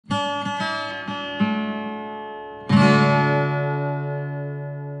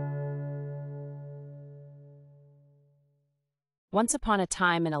Once upon a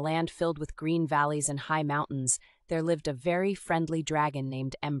time, in a land filled with green valleys and high mountains, there lived a very friendly dragon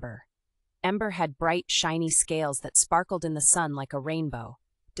named Ember. Ember had bright, shiny scales that sparkled in the sun like a rainbow.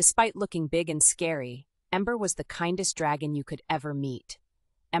 Despite looking big and scary, Ember was the kindest dragon you could ever meet.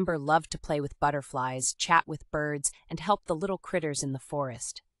 Ember loved to play with butterflies, chat with birds, and help the little critters in the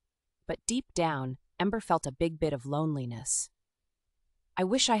forest. But deep down, Ember felt a big bit of loneliness. I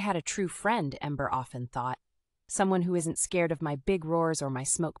wish I had a true friend, Ember often thought. Someone who isn't scared of my big roars or my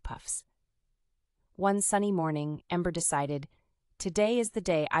smoke puffs. One sunny morning, Ember decided, today is the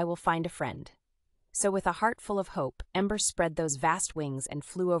day I will find a friend. So with a heart full of hope, Ember spread those vast wings and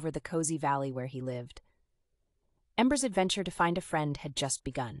flew over the cozy valley where he lived. Ember's adventure to find a friend had just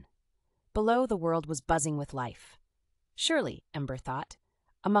begun. Below, the world was buzzing with life. Surely, Ember thought,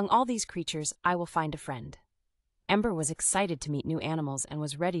 among all these creatures, I will find a friend. Ember was excited to meet new animals and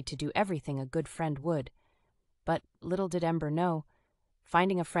was ready to do everything a good friend would. But little did Ember know,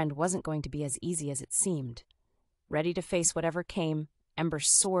 finding a friend wasn't going to be as easy as it seemed. Ready to face whatever came, Ember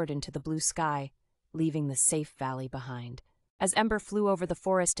soared into the blue sky, leaving the safe valley behind. As Ember flew over the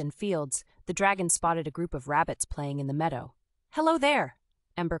forest and fields, the dragon spotted a group of rabbits playing in the meadow. "Hello there!"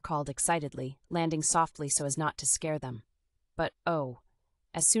 Ember called excitedly, landing softly so as not to scare them. But oh,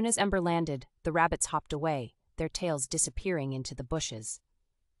 as soon as Ember landed, the rabbits hopped away, their tails disappearing into the bushes.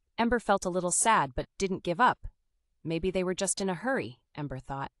 Ember felt a little sad, but didn't give up. Maybe they were just in a hurry, Ember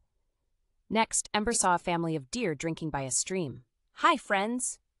thought. Next, Ember saw a family of deer drinking by a stream. "Hi,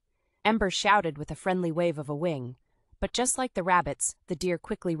 friends!" Ember shouted with a friendly wave of a wing. But just like the rabbits, the deer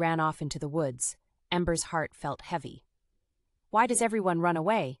quickly ran off into the woods. Ember's heart felt heavy. Why does everyone run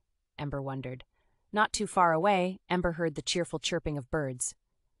away? Ember wondered. Not too far away, Ember heard the cheerful chirping of birds.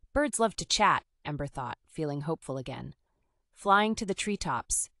 Birds love to chat, Ember thought, feeling hopeful again. Flying to the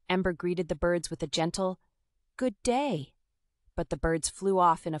treetops, Ember greeted the birds with a gentle, "Good day." But the birds flew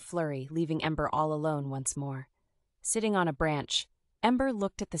off in a flurry, leaving Ember all alone once more. Sitting on a branch, Ember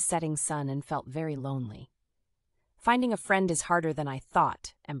looked at the setting sun and felt very lonely. "Finding a friend is harder than I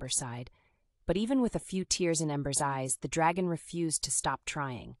thought," Ember sighed. But even with a few tears in Ember's eyes, the dragon refused to stop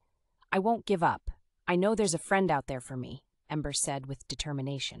trying. "I won't give up. I know there's a friend out there for me," Ember said with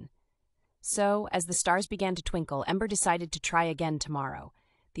determination. So, as the stars began to twinkle, Ember decided to try again tomorrow.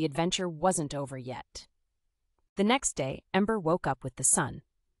 The adventure wasn't over yet. The next day, Ember woke up with the sun.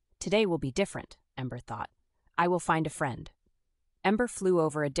 Today will be different, Ember thought. I will find a friend. Ember flew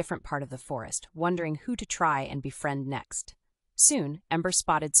over a different part of the forest, wondering who to try and befriend next. Soon, Ember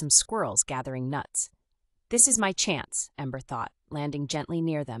spotted some squirrels gathering nuts. This is my chance, Ember thought, landing gently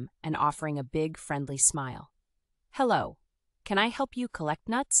near them and offering a big, friendly smile. Hello. Can I help you collect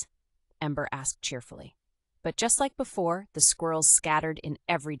nuts? Ember asked cheerfully. But just like before, the squirrels scattered in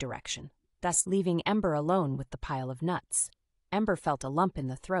every direction, thus leaving Ember alone with the pile of nuts. Ember felt a lump in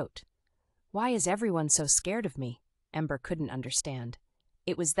the throat. Why is everyone so scared of me? Ember couldn't understand.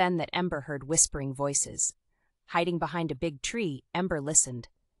 It was then that Ember heard whispering voices. Hiding behind a big tree, Ember listened.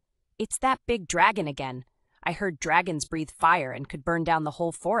 It's that big dragon again. I heard dragons breathe fire and could burn down the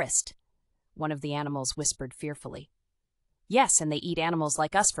whole forest. One of the animals whispered fearfully. Yes, and they eat animals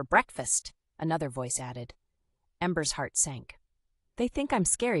like us for breakfast, another voice added. Ember's heart sank. They think I'm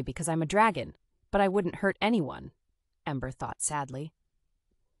scary because I'm a dragon, but I wouldn't hurt anyone, Ember thought sadly.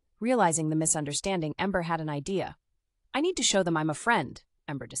 Realizing the misunderstanding, Ember had an idea. I need to show them I'm a friend,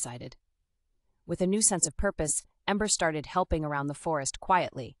 Ember decided. With a new sense of purpose, Ember started helping around the forest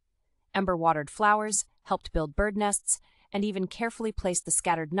quietly. Ember watered flowers, helped build bird nests, and even carefully placed the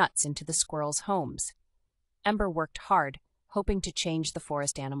scattered nuts into the squirrels' homes. Ember worked hard, hoping to change the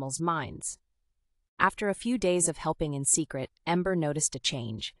forest animals' minds. After a few days of helping in secret, Ember noticed a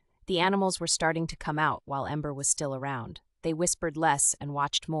change. The animals were starting to come out while Ember was still around. They whispered less and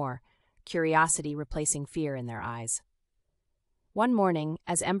watched more, curiosity replacing fear in their eyes. One morning,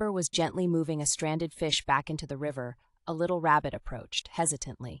 as Ember was gently moving a stranded fish back into the river, a little rabbit approached,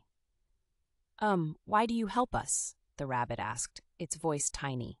 hesitantly. Why do you help us? The rabbit asked, its voice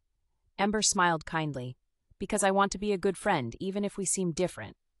tiny. Ember smiled kindly. Because I want to be a good friend, even if we seem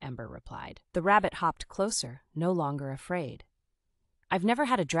different, Ember replied. The rabbit hopped closer, no longer afraid. I've never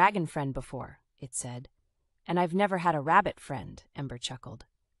had a dragon friend before, it said. And I've never had a rabbit friend, Ember chuckled.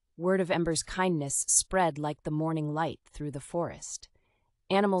 Word of Ember's kindness spread like the morning light through the forest.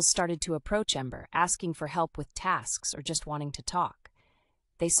 Animals started to approach Ember, asking for help with tasks or just wanting to talk.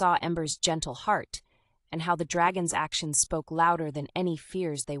 They saw Ember's gentle heart and how the dragon's actions spoke louder than any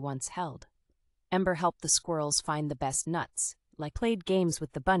fears they once held. Ember helped the squirrels find the best nuts, played games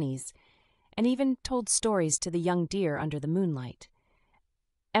with the bunnies, and even told stories to the young deer under the moonlight.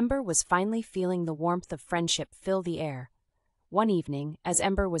 Ember was finally feeling the warmth of friendship fill the air. One evening, as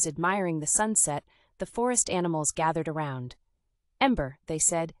Ember was admiring the sunset, the forest animals gathered around. "Ember," they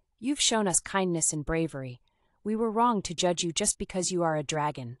said, "you've shown us kindness and bravery. We were wrong to judge you just because you are a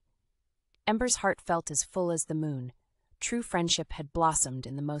dragon." Ember's heart felt as full as the moon. True friendship had blossomed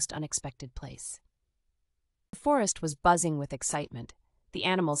in the most unexpected place. The forest was buzzing with excitement. The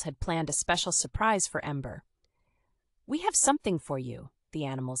animals had planned a special surprise for Ember. "We have something for you," the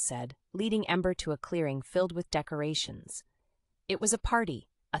animals said, leading Ember to a clearing filled with decorations. It was a party,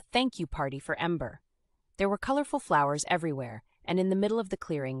 a thank you party for Ember. There were colorful flowers everywhere, and in the middle of the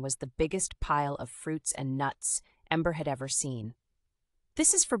clearing was the biggest pile of fruits and nuts Ember had ever seen.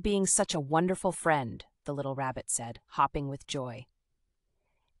 "This is for being such a wonderful friend," the little rabbit said, hopping with joy.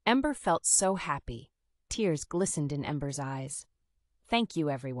 Ember felt so happy. Tears glistened in Ember's eyes. "Thank you,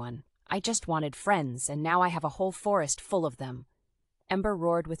 everyone. I just wanted friends, and now I have a whole forest full of them." Ember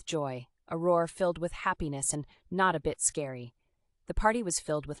roared with joy, a roar filled with happiness and not a bit scary. The party was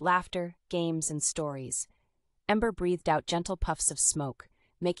filled with laughter, games, and stories. Ember breathed out gentle puffs of smoke,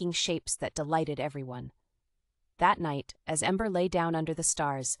 making shapes that delighted everyone. That night, as Ember lay down under the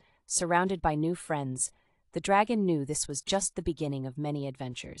stars, surrounded by new friends, the dragon knew this was just the beginning of many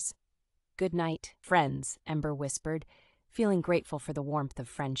adventures. "Good night, friends," Ember whispered, feeling grateful for the warmth of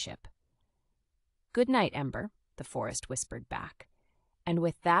friendship. "Good night, Ember," the forest whispered back. And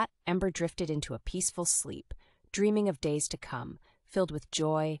with that, Ember drifted into a peaceful sleep, dreaming of days to come, filled with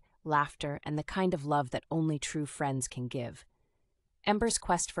joy, laughter, and the kind of love that only true friends can give. Ember's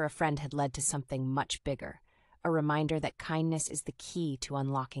quest for a friend had led to something much bigger, a reminder that kindness is the key to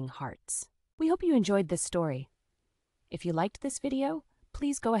unlocking hearts. We hope you enjoyed this story. If you liked this video,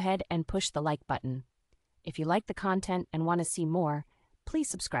 please go ahead and push the like button. If you like the content and want to see more, please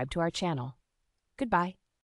subscribe to our channel. Goodbye.